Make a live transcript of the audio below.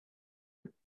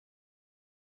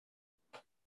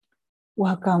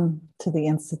Welcome to the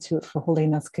Institute for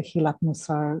Holiness Kehilat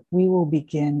Mussar. We will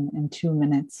begin in 2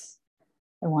 minutes.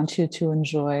 I want you to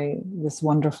enjoy this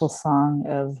wonderful song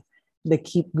of the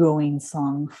Keep Going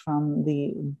song from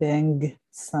the Beng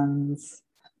Sons,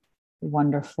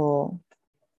 wonderful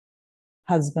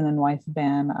husband and wife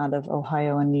band out of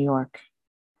Ohio and New York.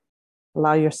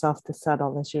 Allow yourself to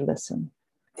settle as you listen.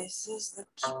 This is the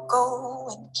keep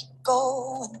going, keep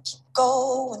going, keep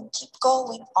going, keep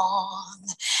going on.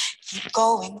 Keep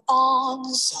going on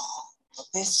song.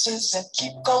 This is a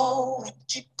keep going,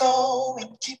 keep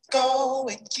going, keep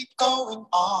going, keep going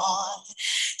on.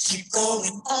 Keep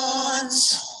going on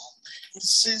song.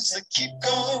 This is a keep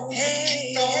going,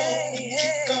 keep going,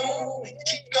 keep going,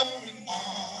 keep going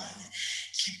on.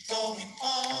 Keep going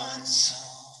on song.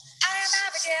 I am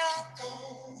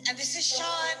Abigail, and this is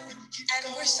Sean,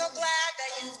 and we're so glad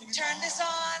that you've turned this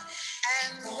on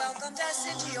and welcomed us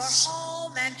into your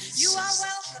home, and you are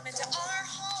welcome into our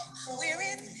home. We're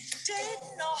in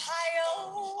Dayton,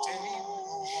 Ohio.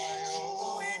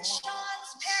 We're in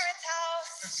Sean's parents'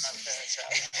 house.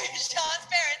 Sean's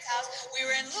parents' house. We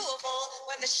were in Louisville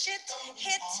when the shit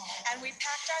hit, and we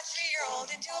packed our 3-year-old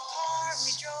into a car.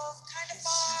 We drove kind of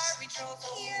far. We drove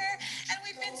here, and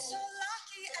we've been so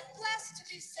lucky and blessed to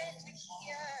be safely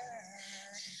here.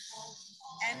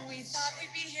 And we thought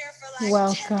we'd be here for like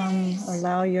Welcome. 10 days.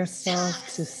 Allow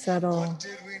yourself to settle. What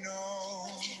did we know?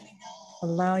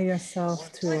 Allow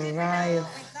yourself to arrive.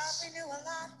 We thought we knew a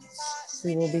lot. We thought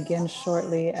We will begin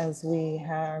shortly as we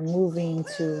are moving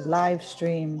to live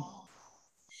stream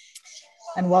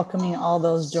and welcoming all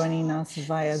those joining us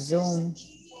via Zoom.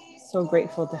 So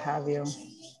grateful to have you.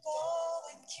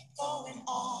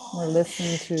 We're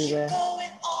listening to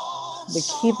the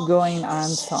Keep Going On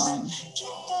song,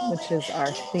 which is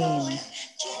our theme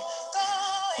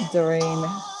during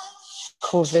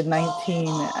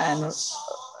COVID-19 and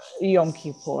Yom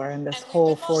Kippur and this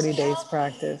whole 40 days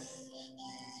practice.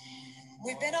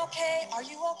 We've been okay. Are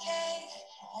you okay?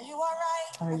 Are you all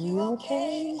right? Are you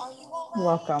okay? Are you all right?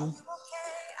 Welcome. Are you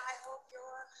okay? I hope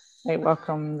you're... I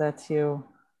welcome that you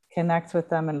connect with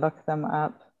them and look them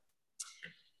up.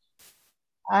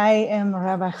 I am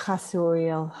Rabbi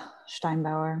Chasya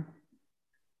Steinbauer,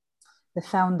 the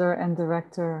founder and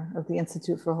director of the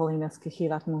Institute for Holiness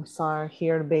Kehilat Mussar,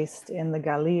 here based in the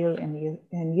Galil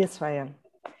in Israel.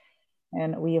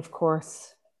 And we, of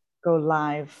course, go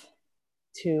live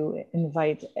to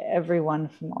invite everyone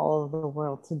from all over the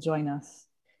world to join us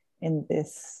in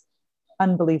this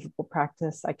unbelievable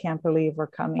practice. I can't believe we're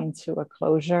coming to a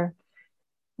closure.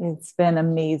 It's been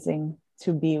amazing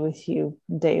to be with you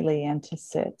daily and to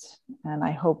sit. And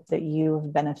I hope that you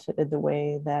have benefited the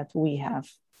way that we have.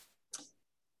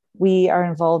 We are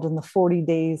involved in the 40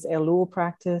 Days Elul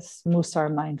Practice, Mussar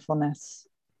Mindfulness.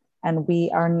 And we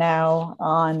are now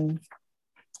on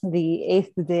the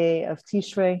 8th day of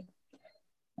Tishrei.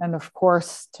 And of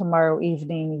course, tomorrow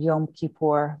evening, Yom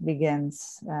Kippur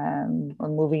begins. We're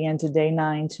moving into day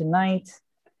 9 tonight,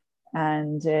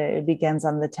 and it begins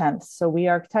on the 10th. So we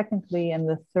are technically in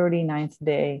the 39th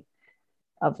day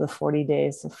of the 40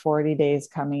 days, the 40 days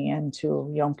coming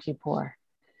into Yom Kippur.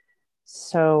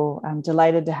 So I'm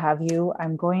delighted to have you.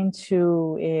 I'm going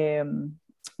to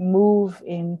move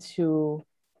into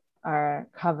our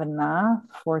kavanah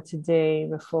for today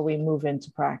before we move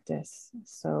into practice.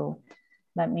 So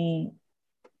let me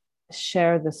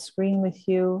share the screen with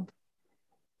you.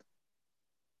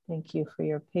 Thank you for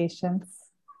your patience.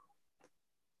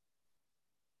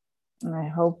 And I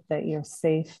hope that you're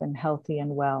safe and healthy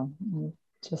and well.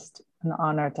 Just an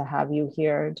honor to have you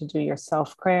here to do your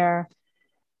self-prayer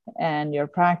and your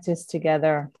practice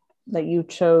together, that you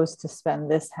chose to spend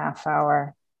this half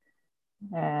hour,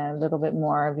 a little bit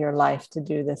more of your life to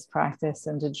do this practice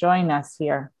and to join us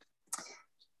here.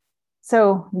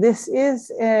 So this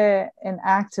is an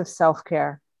act of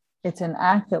self-care. It's an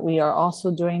act that we are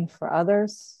also doing for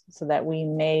others so that we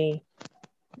may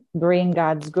bring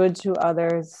God's good to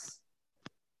others.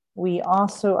 We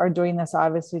also are doing this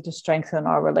obviously to strengthen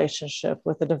our relationship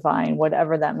with the divine,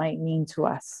 whatever that might mean to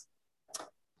us.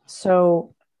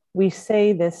 So we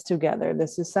say this together.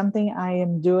 This is something I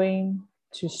am doing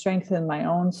to strengthen my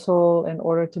own soul in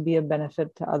order to be a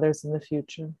benefit to others in the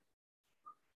future.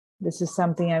 This is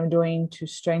something I'm doing to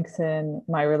strengthen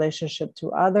my relationship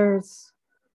to others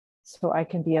so I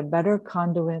can be a better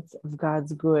conduit of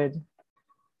God's good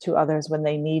to others when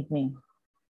they need me.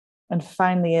 And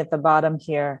finally, at the bottom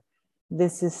here,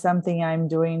 this is something I'm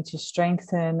doing to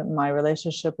strengthen my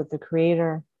relationship with the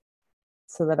Creator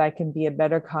so that I can be a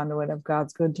better conduit of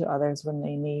God's good to others when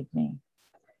they need me.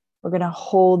 We're going to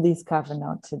hold these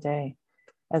kavanot today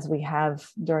as we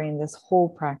have during this whole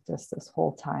practice, this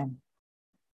whole time.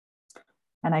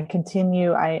 And I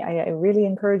really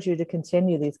encourage you to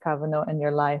continue these kavanot in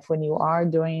your life when you are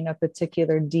doing a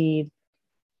particular deed,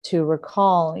 to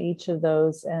recall each of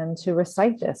those and to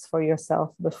recite this for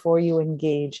yourself before you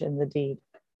engage in the deed.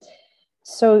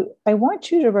 So I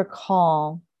want you to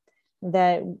recall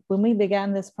that when we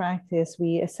began this practice,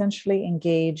 we essentially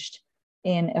engaged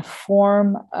in a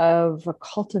form of a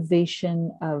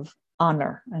cultivation of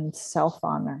honor and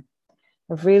self-honor,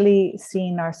 of really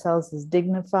seeing ourselves as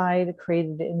dignified,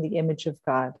 created in the image of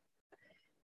God.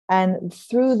 And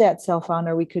through that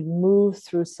self-honor, we could move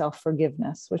through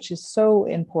self-forgiveness, which is so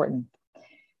important.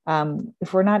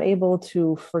 If we're not able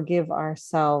to forgive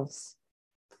ourselves,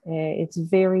 it's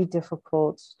very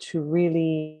difficult to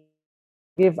really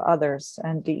give others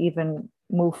and to even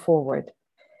move forward.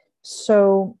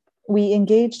 So we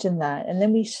engaged in that. And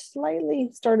then we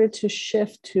slightly started to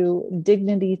shift to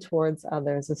dignity towards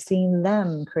others, of seeing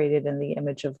them created in the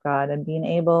image of God and being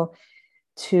able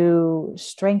to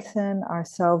strengthen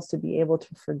ourselves to be able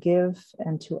to forgive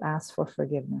and to ask for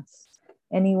forgiveness.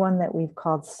 Anyone that we've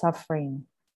called suffering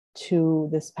to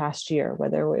this past year,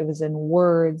 whether it was in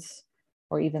words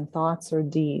or even thoughts or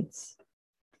deeds.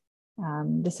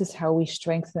 This is how we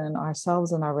strengthen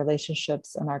ourselves and our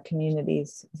relationships and our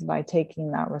communities, is by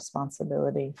taking that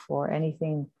responsibility for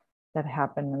anything that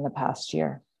happened in the past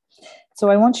year. So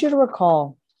I want you to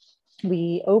recall,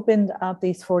 we opened up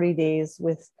these 40 days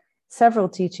with several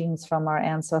teachings from our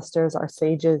ancestors, our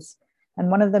sages, and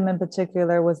one of them in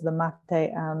particular was the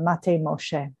Mate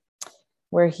Moshe,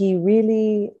 where he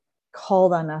really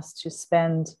called on us to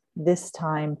spend this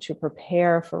time to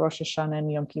prepare for Rosh Hashanah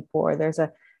and Yom Kippur.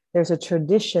 There's a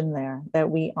tradition there that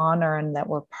we honor and that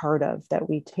we're part of, that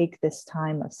we take this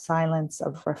time of silence,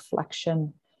 of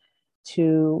reflection,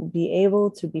 to be able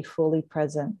to be fully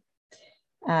present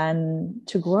and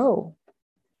to grow,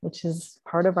 which is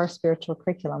part of our spiritual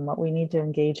curriculum, what we need to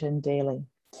engage in daily.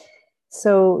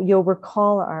 So you'll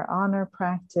recall our honor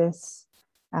practice,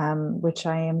 which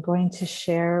I am going to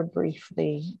share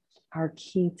briefly, our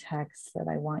key text that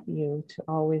I want you to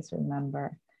always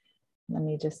remember. Let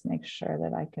me just make sure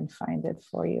that I can find it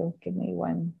for you. Give me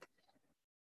one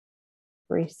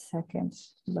brief second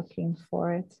looking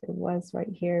for it. It was right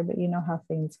here, but you know how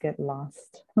things get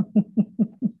lost.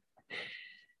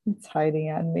 It's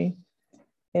hiding on me.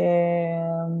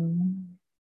 Thank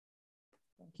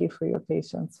you for your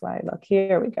patience while I look.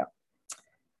 Here we go.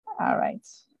 All right.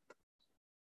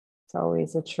 It's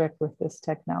always a trick with this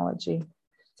technology.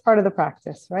 It's part of the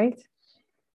practice, right?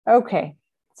 Okay.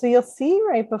 So you'll see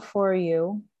right before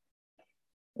you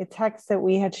a text that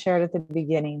we had shared at the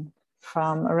beginning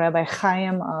from Rabbi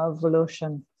Chaim of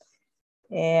Voloshin.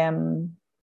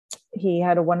 He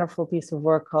had a wonderful piece of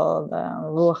work called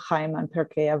Ruach Chaim on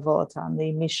Pirkei Avot, on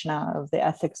the Mishnah of the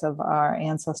ethics of our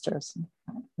ancestors.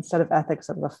 Instead of ethics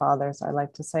of the fathers, I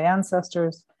like to say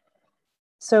ancestors.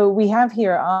 So we have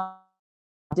here,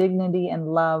 dignity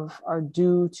and love are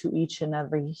due to each and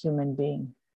every human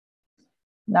being.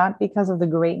 Not because of the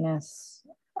greatness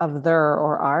of their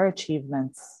or our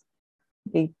achievements,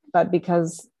 but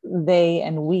because they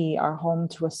and we are home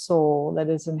to a soul that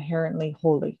is inherently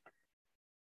holy.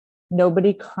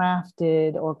 Nobody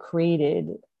crafted or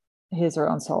created his or her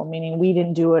own soul, meaning we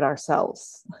didn't do it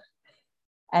ourselves.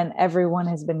 And everyone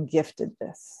has been gifted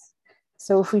this.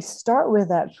 So if we start with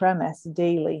that premise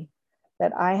daily,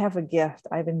 that I have a gift,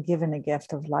 I've been given a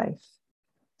gift of life,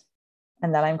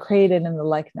 and that I'm created in the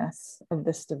likeness of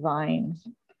this divine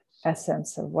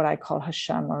essence of what I call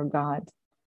Hashem or God,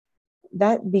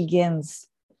 that begins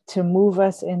to move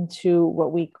us into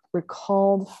what we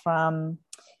recalled from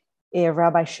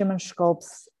Rabbi Shimon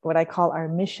Shkolp's, what I call our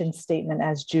mission statement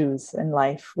as Jews in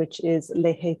life, which is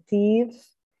lehetiv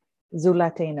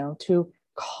zulateno, to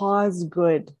cause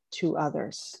good to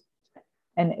others.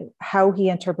 And how he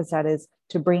interprets that is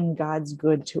to bring God's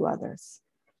good to others.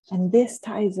 And this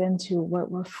ties into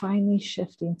what we're finally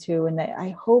shifting to, and that I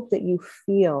hope that you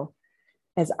feel,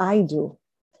 as I do,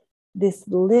 this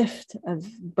lift of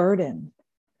burden,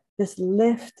 this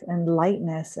lift and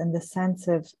lightness, and the sense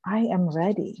of, I am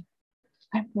ready.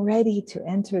 I'm ready to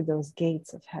enter those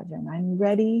gates of heaven. I'm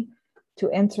ready to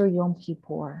enter Yom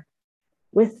Kippur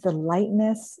with the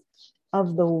lightness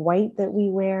of the white that we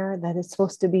wear, that is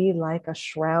supposed to be like a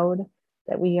shroud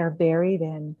that we are buried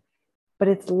in. But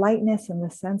it's lightness in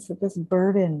the sense that this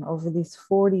burden over these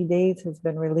 40 days has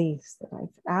been released. That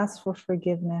I've asked for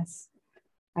forgiveness.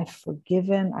 I've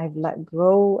forgiven. I've let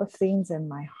go of things in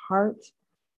my heart.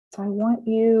 So I want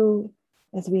you,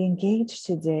 as we engage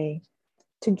today,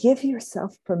 to give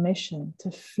yourself permission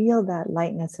to feel that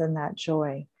lightness and that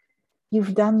joy.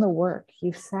 You've done the work.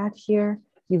 You've sat here.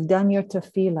 You've done your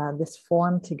tefillah, this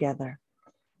form together.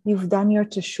 You've done your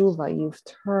teshuvah, you've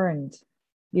turned,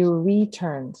 you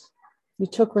returned. You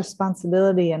took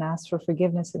responsibility and asked for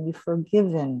forgiveness, and you've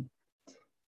forgiven.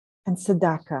 And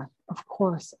tzedakah, of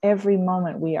course, every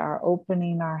moment we are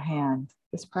opening our hand.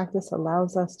 This practice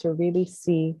allows us to really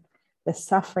see the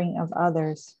suffering of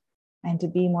others and to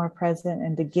be more present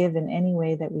and to give in any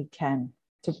way that we can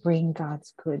to bring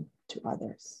God's good to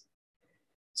others.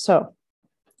 So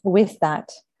with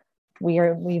that,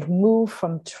 we've moved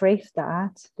from treif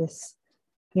da'at, this,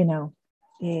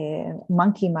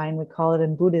 monkey mind, we call it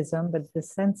in Buddhism, but the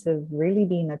sense of really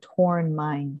being a torn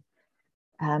mind,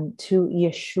 to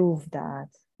yeshuv da'at,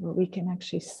 where we can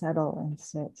actually settle and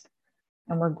sit.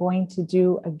 And we're going to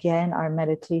do again our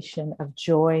meditation of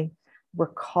joy. We're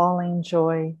calling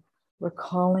joy. We're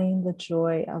calling the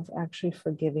joy of actually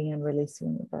forgiving and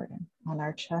releasing the burden on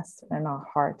our chest and our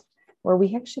heart, where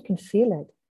we actually can feel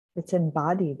it. It's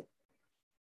embodied.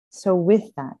 So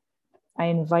with that, I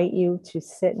invite you to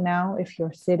sit now if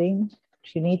you're sitting.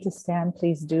 If you need to stand,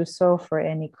 please do so for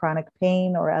any chronic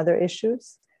pain or other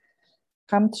issues.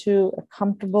 Come to a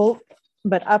comfortable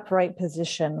but upright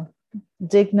position,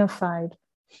 dignified,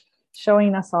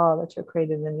 showing us all that you're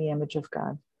created in the image of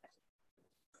God.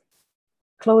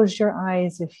 Close your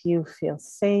eyes if you feel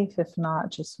safe. If not,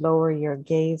 just lower your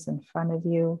gaze in front of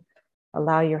you.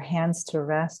 Allow your hands to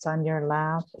rest on your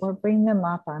lap or bring them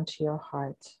up onto your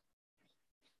heart.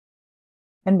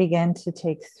 And begin to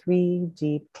take 3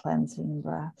 deep cleansing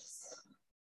breaths.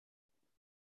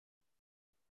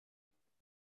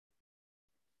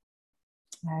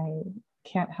 I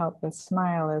can't help but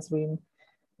smile as we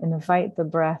invite the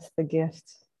breath, the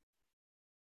gift,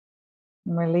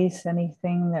 and release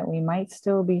anything that we might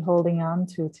still be holding on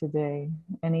to today,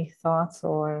 any thoughts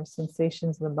or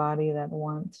sensations in the body that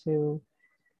want to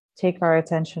take our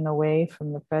attention away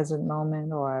from the present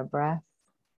moment or our breath.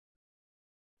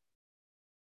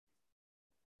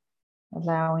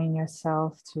 Allowing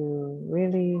yourself to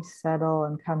really settle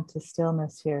and come to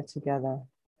stillness here together.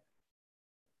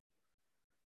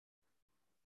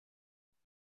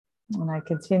 And I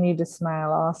continue to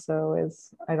smile also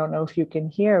as, I don't know if you can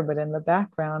hear, but in the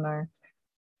background are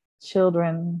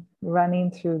children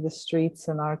running through the streets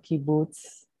in our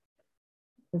kibbutz,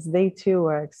 as they too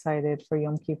are excited for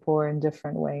Yom Kippur in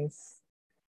different ways.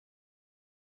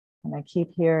 And I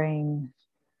keep hearing,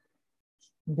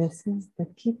 this is the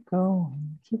keep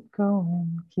going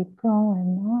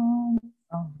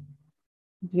on.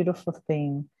 Beautiful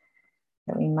thing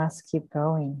that we must keep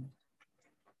going.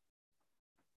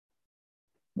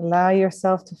 Allow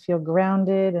yourself to feel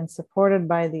grounded and supported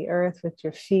by the earth with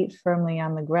your feet firmly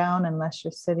on the ground, unless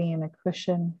you're sitting in a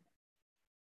cushion,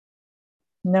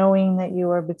 knowing that you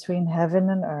are between heaven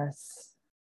and earth.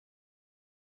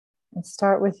 And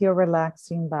start with your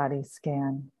relaxing body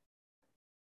scan.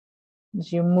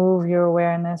 As you move your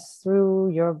awareness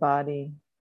through your body,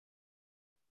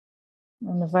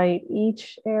 invite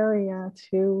each area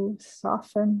to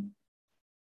soften.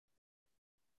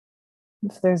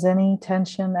 If there's any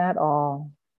tension at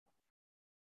all,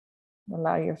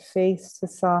 allow your face to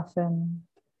soften,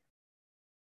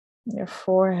 your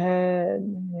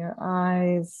forehead, your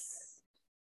eyes,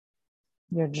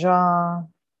 your jaw,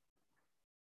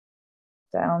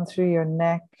 down through your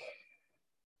neck,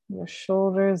 your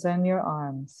shoulders, and your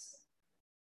arms.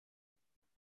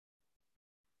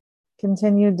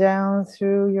 Continue down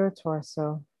through your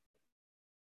torso,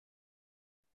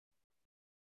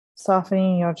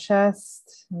 softening your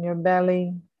chest, your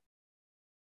belly,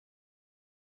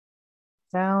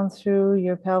 down through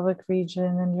your pelvic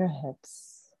region and your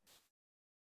hips.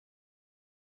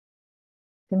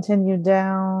 Continue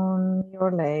down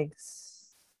your legs,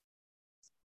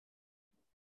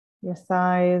 your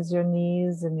thighs, your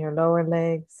knees, and your lower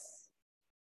legs,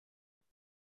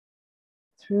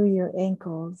 through your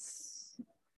ankles,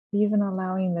 even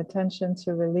allowing the tension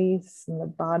to release in the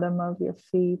bottom of your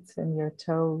feet and your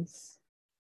toes.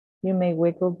 You may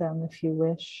wiggle them if you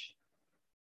wish.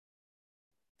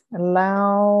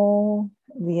 Allow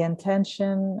the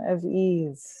intention of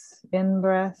ease. In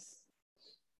breath,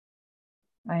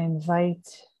 I invite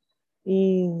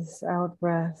ease. Out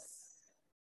breath,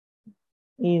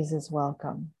 ease is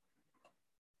welcome.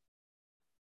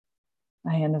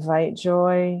 I invite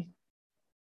joy.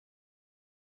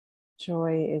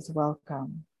 Joy is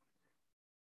welcome.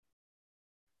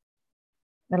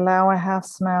 Allow a half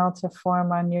smile to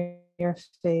form on your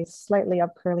face, slightly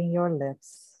upcurling your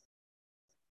lips.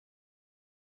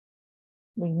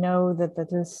 We know that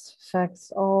this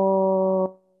affects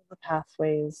all the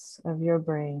pathways of your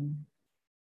brain,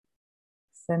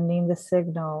 sending the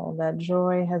signal that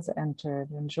joy has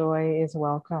entered and joy is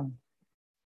welcome.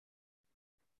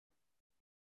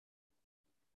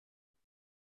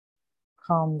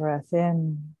 Calm breath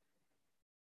in,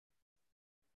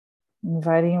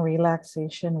 inviting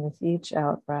relaxation with each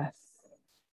out breath.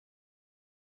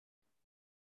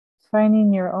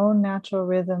 Finding your own natural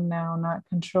rhythm now, not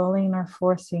controlling or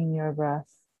forcing your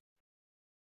breath.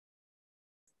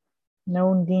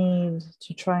 No need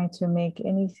to try to make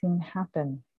anything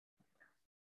happen.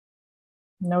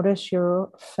 Notice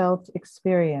your felt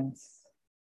experience.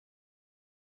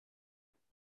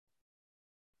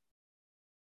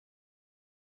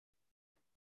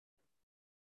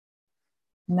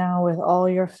 Now, with all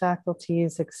your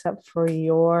faculties except for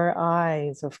your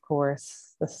eyes, of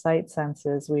course, the sight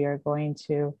senses, we are going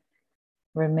to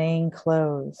remain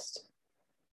closed.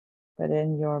 But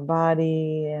in your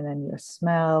body and in your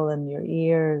smell and your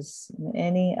ears and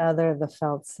any other of the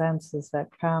felt senses that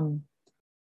come,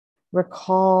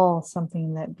 recall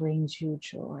something that brings you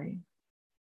joy.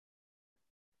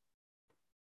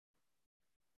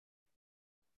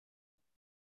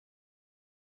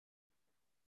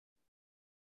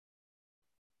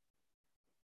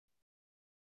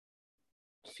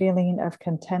 Feeling of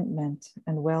contentment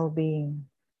and well-being.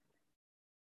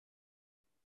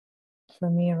 For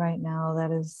me right now,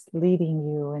 that is leading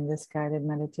you in this guided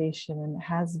meditation, and it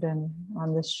has been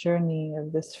on this journey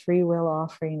of this free will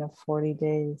offering of 40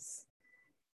 days.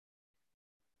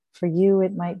 For you,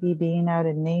 it might be being out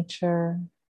in nature,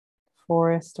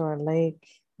 forest or a lake.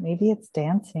 Maybe it's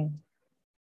dancing,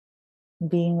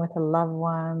 being with a loved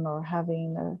one, or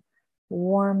having a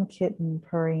warm kitten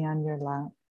purring on your lap.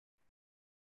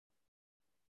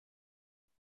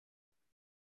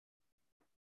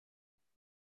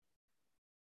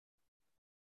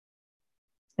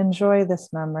 Enjoy this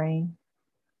memory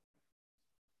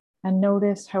and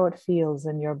notice how it feels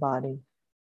in your body.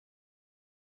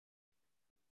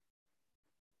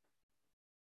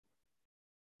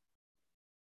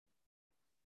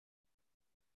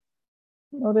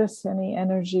 Notice any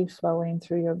energy flowing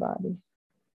through your body,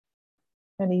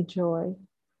 any joy.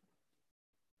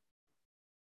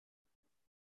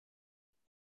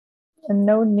 And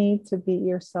no need to beat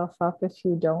yourself up if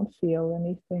you don't feel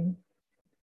anything.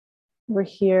 We're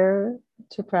here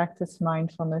to practice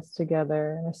mindfulness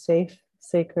together in a safe,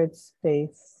 sacred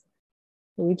space.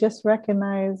 We just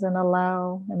recognize and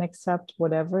allow and accept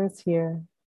whatever is here,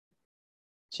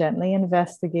 gently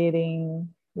investigating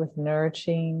with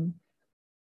nourishing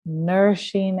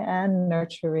and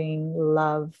nurturing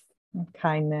love and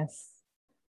kindness,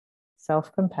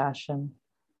 self-compassion.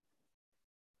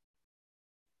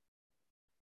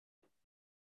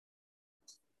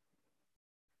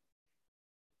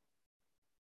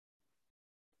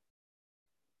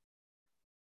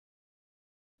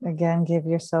 Again, give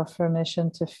yourself permission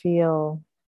to feel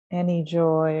any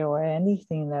joy or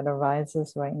anything that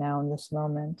arises right now in this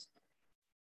moment,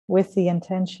 with the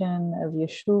intention of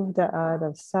Yeshuv Da'ad,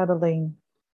 of settling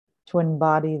to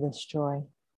embody this joy.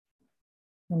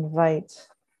 Invite.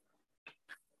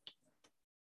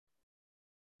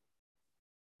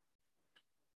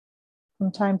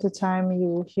 From time to time, you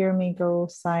will hear me go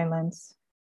silent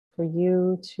for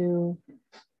you to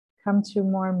come to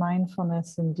more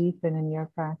mindfulness and deepen in your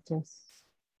practice.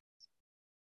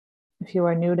 If you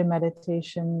are new to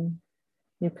meditation,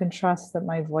 you can trust that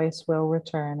my voice will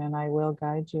return and I will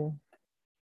guide you.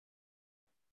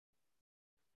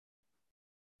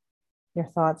 Your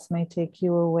thoughts may take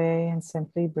you away, and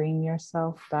simply bring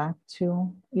yourself back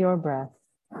to your breath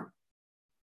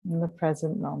in the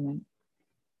present moment.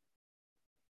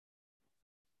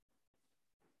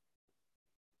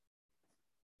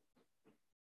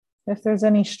 If there's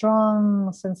any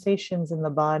strong sensations in the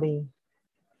body,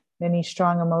 any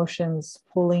strong emotions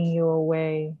pulling you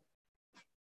away,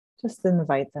 just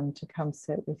invite them to come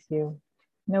sit with you.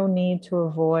 No need to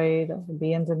avoid or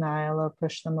be in denial or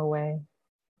push them away.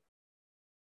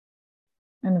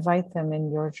 Invite them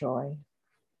in your joy.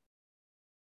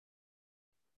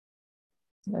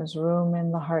 There's room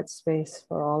in the heart space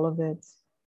for all of it.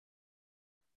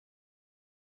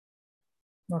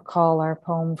 Recall our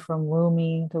poem from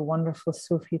Rumi, the wonderful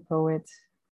Sufi poet,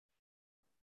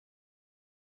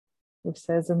 who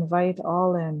says, invite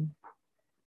all in,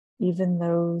 even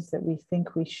those that we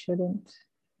think we shouldn't.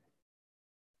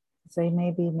 They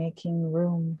may be making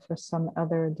room for some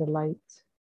other delight.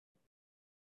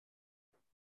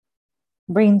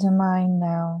 Bring to mind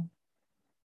now.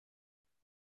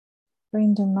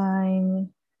 Bring to mind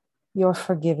you're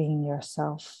forgiving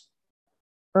yourself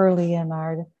early in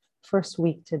our first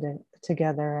week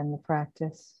together in the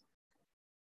practice.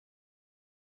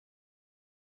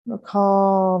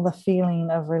 Recall the feeling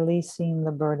of releasing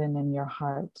the burden in your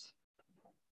heart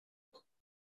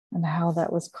and how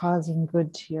that was causing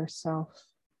good to yourself.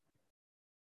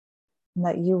 and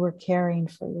that you were caring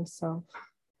for yourself.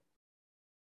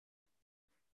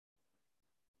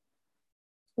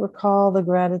 Recall the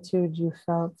gratitude you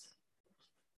felt.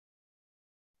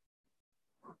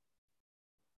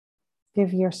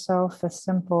 Give yourself a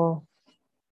simple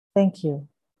thank you,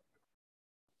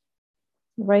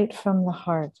 right from the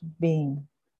heart of being,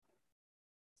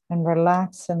 and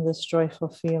relax in this joyful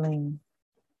feeling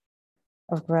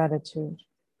of gratitude.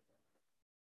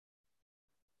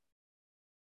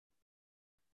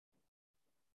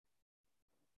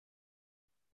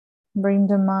 Bring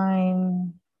to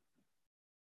mind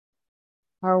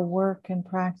our work and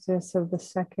practice of the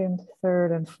second,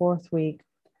 third, and fourth week,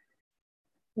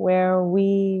 where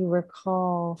we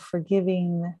recall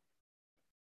forgiving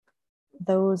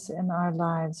those in our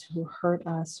lives who hurt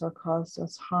us or caused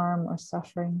us harm or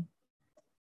suffering.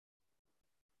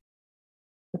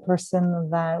 The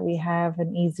person that we have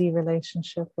an easy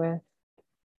relationship with,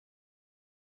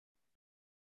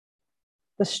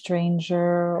 the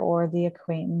stranger or the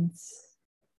acquaintance,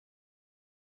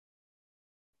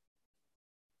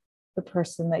 the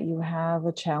person that you have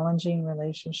a challenging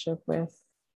relationship with.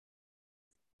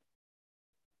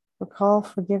 Recall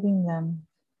forgiving them.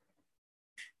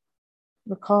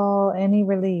 Recall any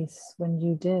release when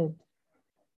you did.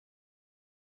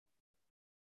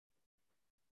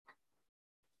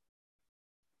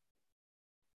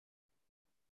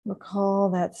 Recall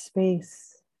that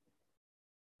space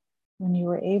when you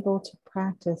were able to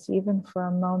practice, even for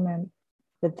a moment,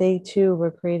 that they too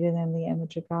were created in the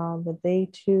image of God, that they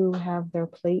too have their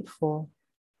plate full,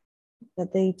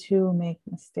 that they too make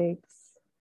mistakes.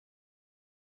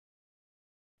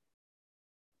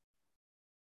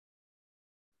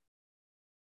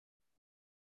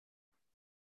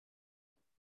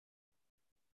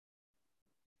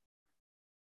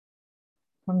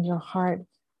 From your heart,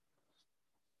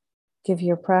 give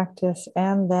your practice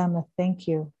and them a thank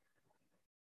you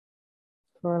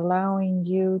for allowing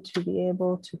you to be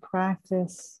able to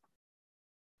practice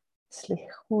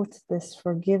slichut, this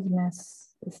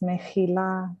forgiveness, this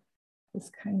mechila, this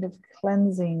kind of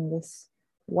cleansing, this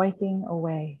wiping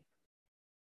away.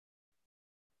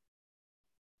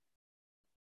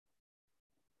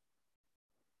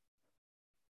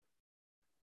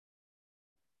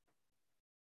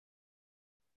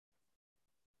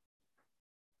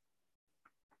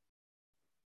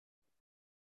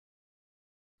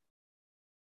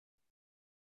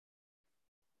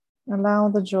 Allow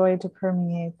the joy to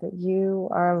permeate that you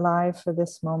are alive for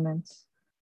this moment.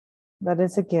 That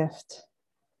is a gift,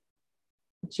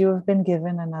 that you have been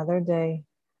given another day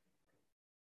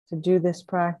to do this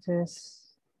practice,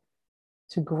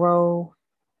 to grow,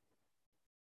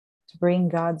 to bring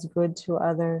God's good to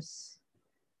others.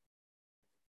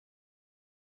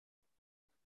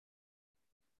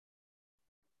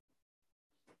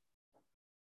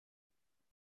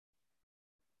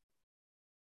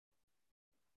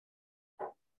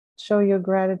 Show your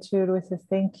gratitude with a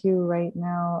thank you right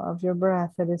now of your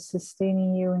breath that is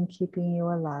sustaining you and keeping you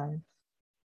alive.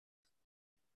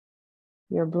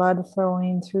 Your blood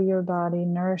flowing through your body,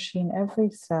 nourishing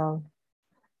every cell.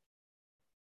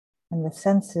 And the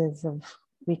senses of,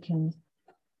 we can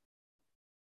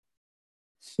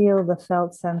feel the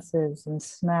felt senses and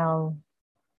smell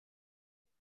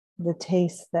the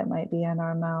taste that might be in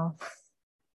our mouth,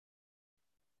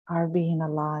 are being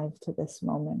alive to this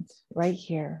moment, right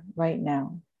here, right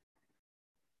now.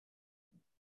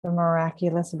 The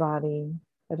miraculous body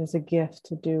that is a gift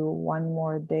to do one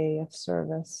more day of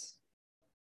service.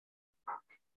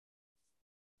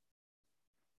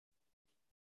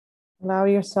 Allow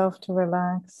yourself to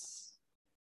relax.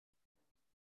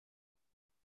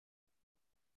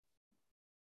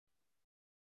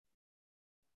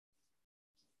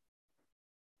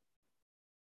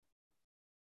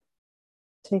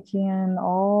 Taking in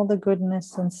all the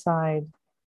goodness inside.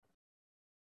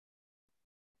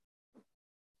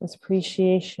 With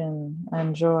appreciation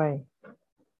and joy.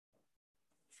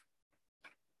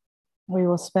 We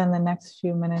will spend the next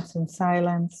few minutes in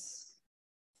silence.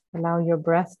 Allow your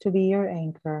breath to be your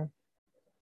anchor.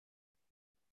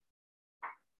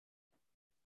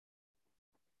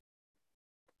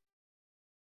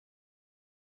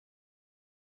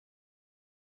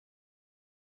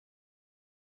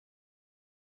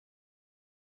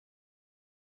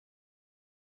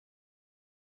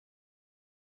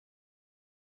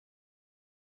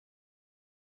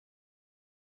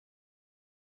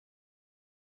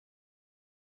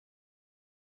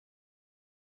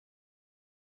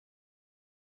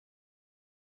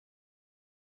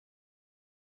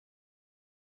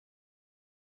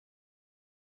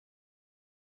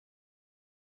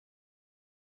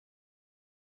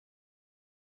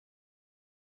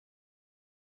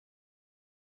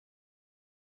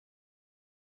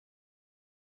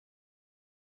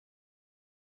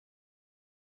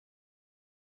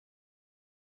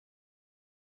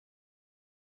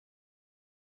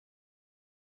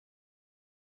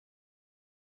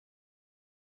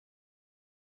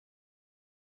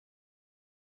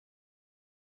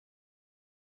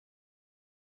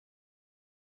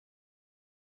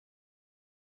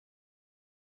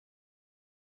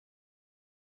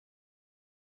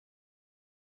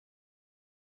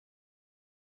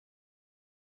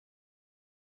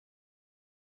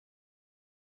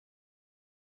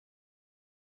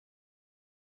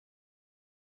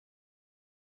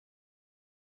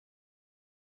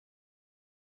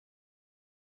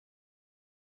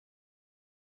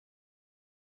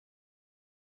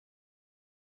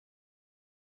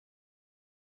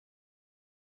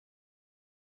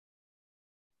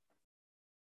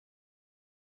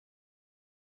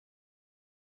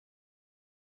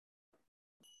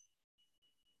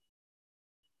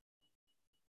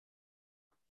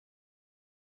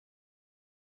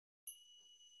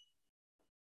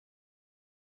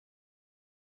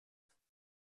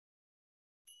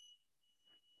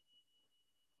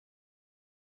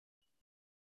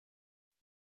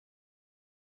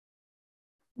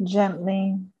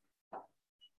 Gently,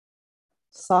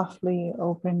 softly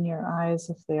open your eyes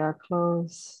if they are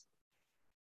closed.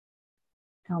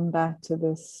 Come back to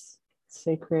this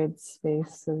sacred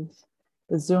space of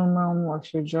the Zoom room, or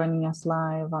if you're joining us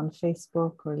live on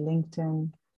Facebook or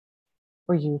LinkedIn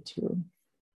or YouTube.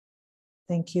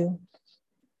 Thank you.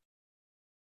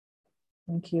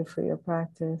 Thank you for your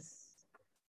practice.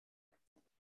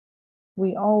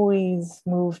 We always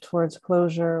move towards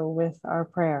closure with our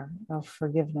prayer of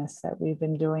forgiveness that we've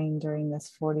been doing during this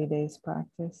 40 days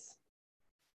practice,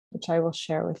 which I will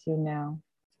share with you now.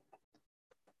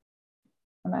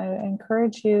 And I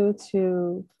encourage you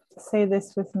to say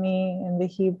this with me in the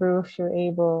Hebrew if you're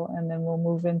able, and then we'll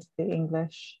move into the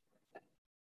English.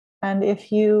 And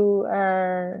if you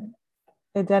are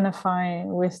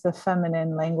identifying with the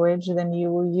feminine language, then you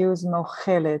will use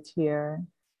mochelet here.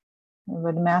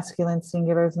 But masculine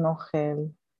singular is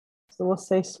mochel. So we'll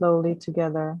say slowly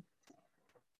together.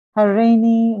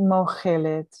 Hareini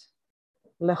mochelet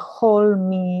lechol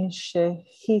mi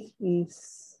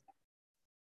shehikis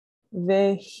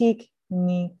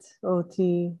vehiknit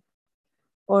oti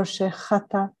or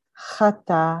shechata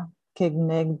chata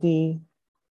kegnegdi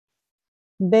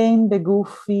ben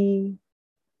begufi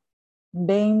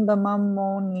ben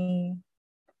b'mamoni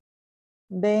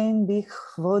ben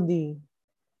bichvodi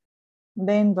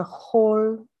ben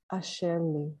b'chol asher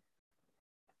li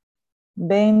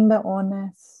ben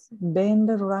באונס, ben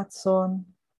ברצון,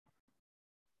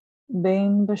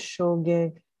 ben בשוגג,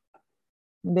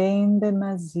 ben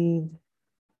במזיד,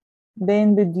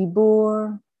 ben בדיבור,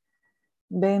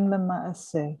 ben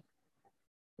במעשה,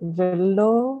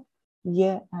 ולא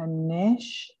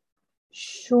יענש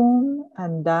שום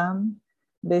אדם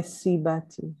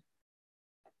בסיבתי.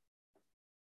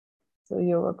 So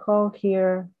you'll recall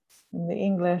here in the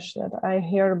English that I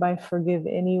hereby forgive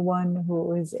anyone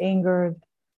who is angered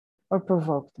or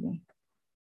provoked me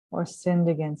or sinned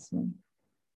against me,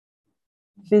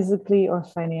 physically or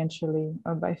financially,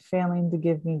 or by failing to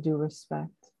give me due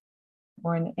respect,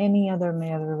 or in any other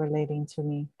manner relating to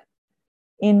me,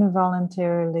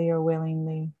 involuntarily or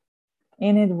willingly,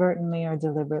 inadvertently or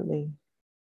deliberately,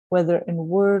 whether in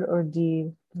word or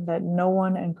deed, let no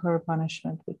one incur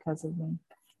punishment because of me.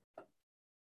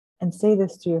 And say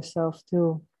this to yourself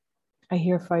too. I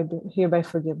hereby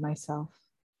forgive myself.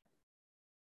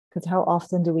 Because how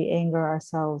often do we anger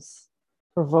ourselves,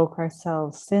 provoke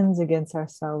ourselves, sins against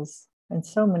ourselves in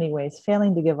so many ways,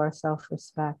 failing to give ourselves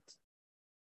respect.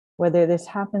 Whether this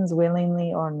happens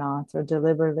willingly or not, or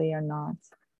deliberately or not.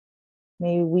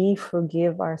 May we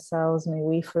forgive ourselves, may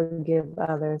we forgive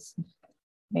others.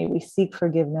 May we seek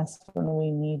forgiveness when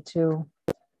we need to.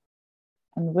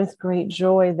 And with great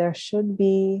joy, there should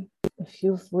be, if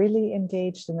you've really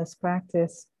engaged in this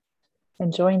practice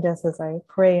and joined us as I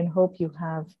pray and hope you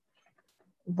have,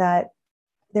 that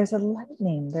there's a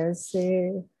lightning, there's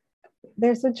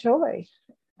a joy,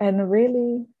 and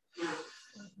really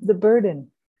the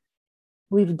burden.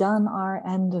 We've done our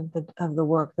end of the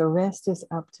work. The rest is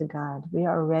up to God. We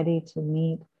are ready to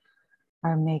meet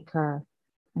our Maker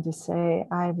and to say,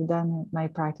 I've done my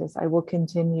practice. I will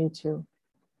continue to.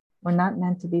 We're not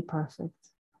meant to be perfect.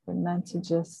 We're meant to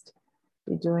just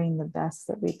be doing the best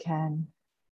that we can,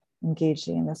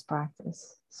 engaging in this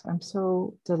practice. So I'm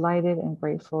so delighted and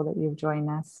grateful that you've joined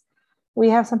us. We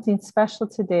have something special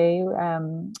today.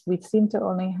 We seem to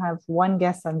only have one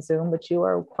guest on Zoom, but you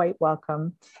are quite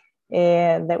welcome.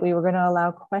 That we were going to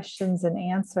allow questions and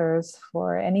answers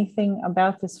for anything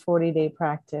about this 40-day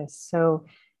practice. So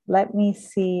let me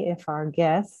see if our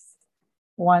guest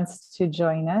wants to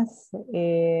join us.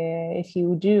 If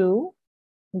you do,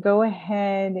 go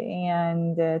ahead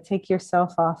and take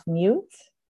yourself off mute.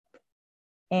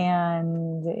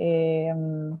 And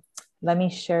let me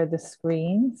share the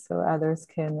screen so others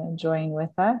can join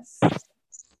with us.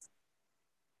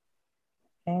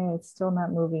 Okay, it's still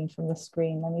not moving from the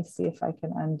screen. Let me see if I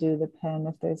can undo the pen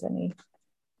if there's any.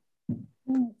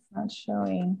 It's not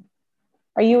showing.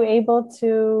 Are you able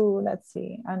to, let's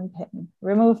see, unpin,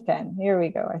 remove pen. Here we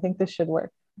go. I think this should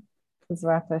work.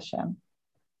 Zrat Hashem.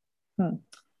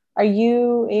 Are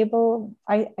you able,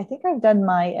 I think I've done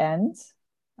my end,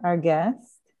 our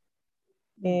guest.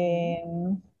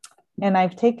 And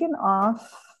I've taken off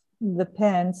the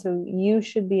pen, so you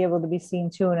should be able to be seen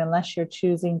too, and unless you're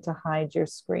choosing to hide your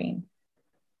screen.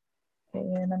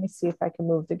 Okay, let me see if I can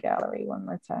move the gallery one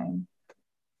more time,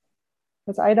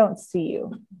 because I don't see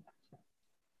you.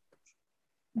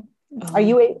 Are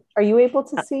you able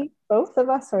to see both of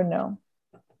us or no?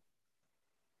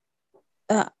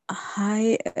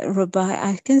 Hi,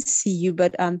 Rabbi. I can see you,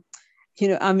 but I'm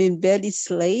in bed. It's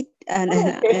late, and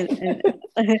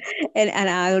And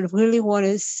I really want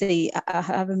to say I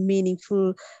have a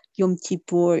meaningful Yom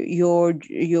Kippur. Your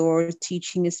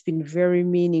teaching has been very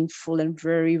meaningful and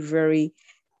very, very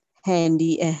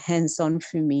handy and hands-on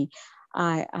for me.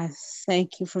 I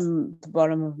thank you from the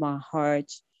bottom of my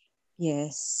heart.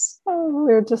 Yes. Oh,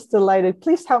 we're just delighted.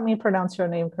 Please help me pronounce your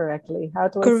name correctly. How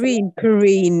do I say it? Corinne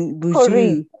Corinne. Boudou.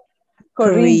 Corinne.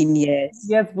 Corinne, yes.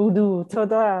 Yes, Voodoo.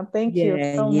 Toda. Thank you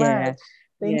Yeah, so much. yeah.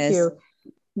 Thank Yes. you.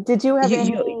 Did you have You,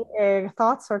 any you,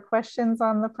 thoughts or questions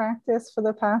on the practice for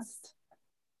the past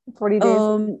 40 days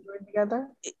that we've been together?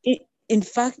 in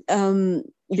fact,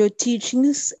 your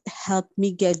teachings helped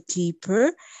me get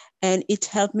deeper, and it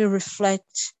helped me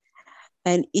reflect.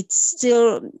 And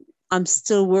I'm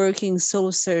still working,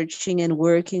 soul searching, and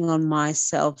working on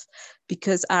myself,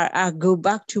 because I go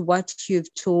back to what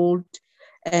you've told,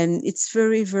 and it's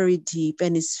very, very deep,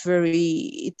 and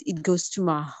it goes to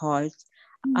my heart.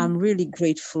 I'm really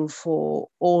grateful for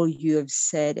all you have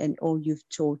said and all you've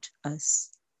taught us.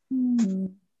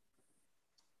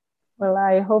 Well,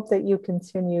 I hope that you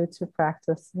continue to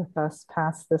practice with us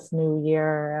past this new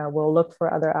year. We'll look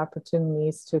for other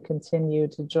opportunities to continue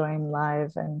to join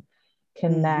live and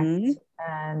connect,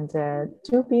 and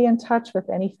to be in touch with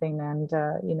anything, and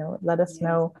let us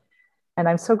know. And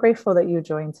I'm so grateful that you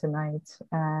joined tonight.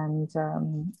 And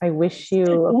I wish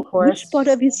you, of course. Which part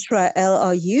of Israel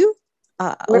are you?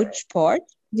 Which part?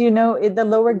 Do you know the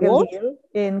Lower North? Galil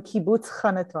in Kibbutz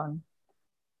Hanaton?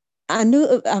 I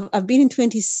know I've been in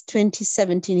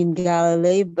 2017 in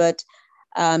Galilee, but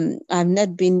I've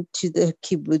not been to the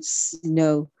kibbutz,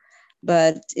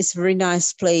 but it's a very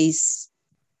nice place.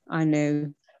 I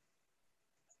know.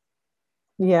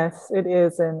 Yes, it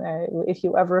is. And if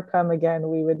you ever come again,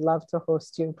 we would love to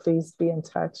host you. Please be in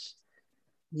touch.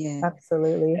 Yeah.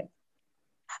 Absolutely.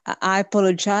 I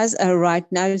apologize. Right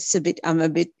now, I'm a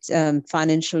bit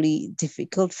financially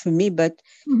difficult for me, but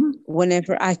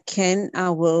whenever I can,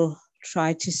 I will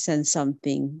try to send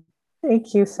something.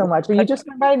 Thank you so much. Well, you just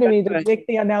reminded me to make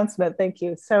the announcement. Thank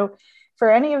you. So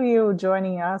for any of you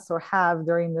joining us or have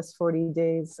during this 40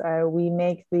 days, we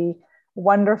make the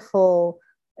wonderful,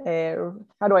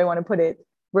 how do I want to put it,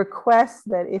 request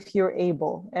that if you're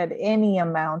able at any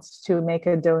amount to make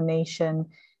a donation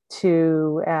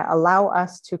to allow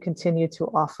us to continue to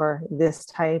offer this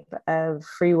type of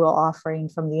free will offering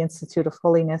from the Institute of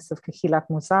Holiness of Kehilat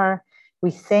Mussar.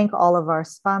 We thank all of our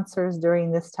sponsors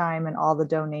during this time and all the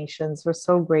donations. We're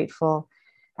so grateful.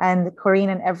 And Corinne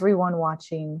and everyone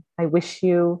watching, I wish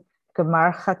you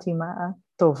Gemar Chatima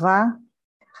Tova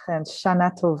and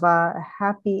Shana Tova, a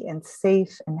happy and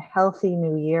safe and healthy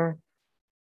new year.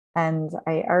 And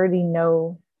I already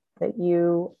know that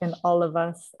you and all of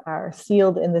us are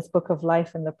sealed in this book of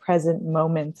life in the present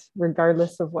moment,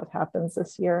 regardless of what happens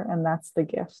this year. And that's the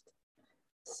gift.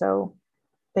 So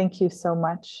thank you so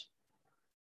much.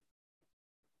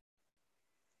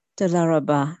 תודה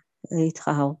רבה,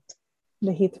 להתראות.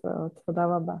 להתראות, תודה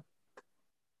רבה.